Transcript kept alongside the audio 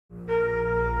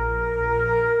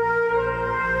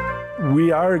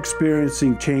We are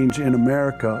experiencing change in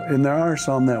America, and there are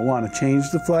some that want to change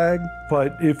the flag,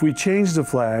 but if we change the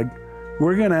flag,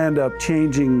 we're going to end up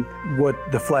changing what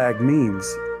the flag means,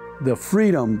 the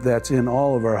freedom that's in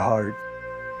all of our heart.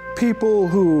 People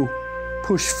who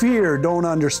push fear don't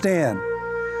understand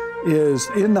is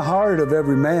in the heart of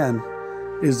every man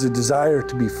is the desire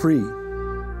to be free.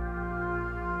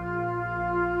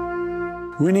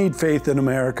 We need faith in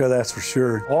America, that's for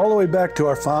sure. All the way back to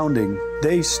our founding,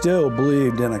 they still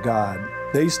believed in a God.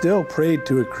 They still prayed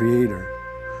to a creator.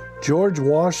 George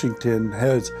Washington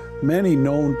has many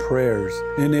known prayers,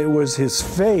 and it was his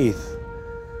faith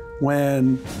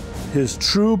when his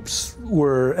troops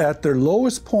were at their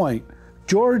lowest point.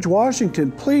 George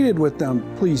Washington pleaded with them,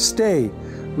 please stay,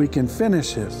 we can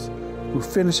finish this. We'll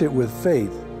finish it with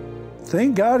faith.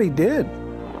 Thank God he did.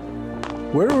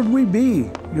 Where would we be?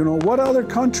 You know, what other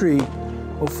country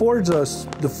affords us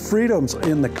the freedoms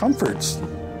and the comforts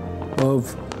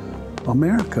of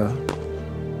America?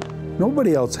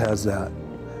 Nobody else has that.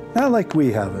 Not like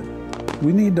we have it.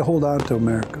 We need to hold on to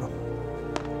America.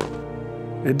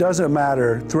 It doesn't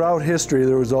matter. Throughout history,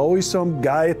 there was always some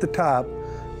guy at the top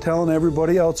telling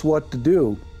everybody else what to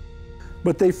do.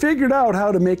 But they figured out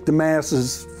how to make the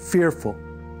masses fearful.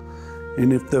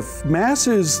 And if the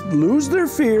masses lose their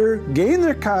fear, gain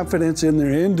their confidence in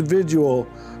their individual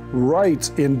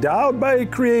rights endowed by a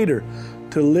creator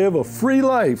to live a free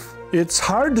life, it's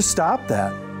hard to stop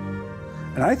that.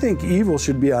 And I think evil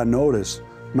should be on notice.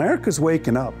 America's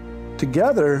waking up.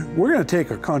 Together, we're going to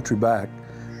take our country back.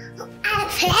 I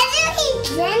pledge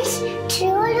allegiance to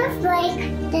the flag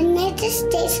of the United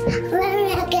States of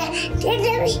America, to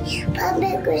the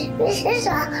republic which is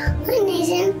all one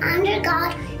nation under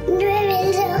God,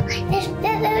 indivisible, with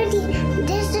liberty and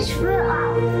justice for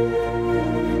all.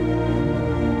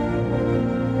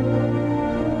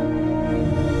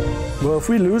 Well, if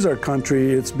we lose our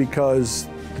country, it's because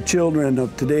the children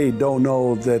of today don't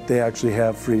know that they actually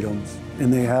have freedoms,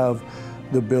 and they have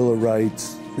the Bill of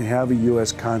Rights. They have a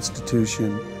U.S.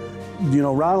 Constitution. You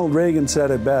know, Ronald Reagan said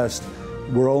it best,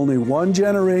 we're only one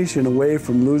generation away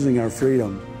from losing our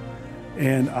freedom.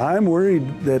 And I'm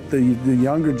worried that the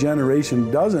younger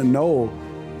generation doesn't know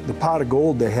the pot of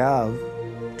gold they have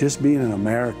just being an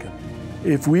American.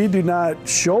 If we do not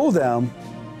show them,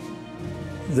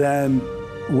 then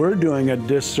we're doing a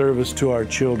disservice to our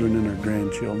children and our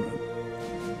grandchildren.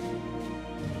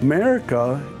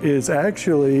 America is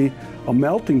actually a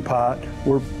melting pot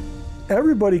where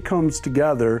everybody comes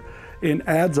together and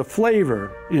adds a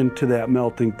flavor into that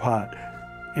melting pot.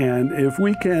 And if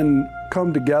we can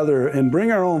come together and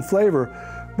bring our own flavor,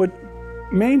 but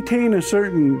maintain a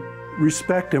certain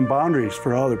respect and boundaries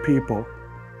for other people,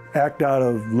 act out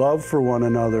of love for one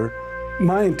another.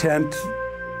 My intent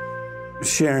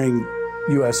sharing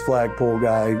U.S. Flagpole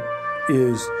Guy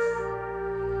is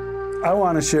I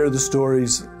want to share the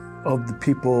stories of the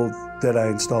people that I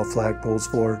install flagpoles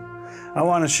for. I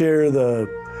want to share the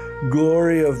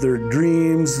glory of their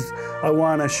dreams. I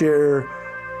want to share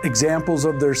examples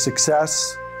of their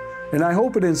success. And I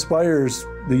hope it inspires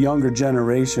the younger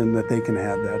generation that they can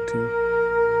have that too.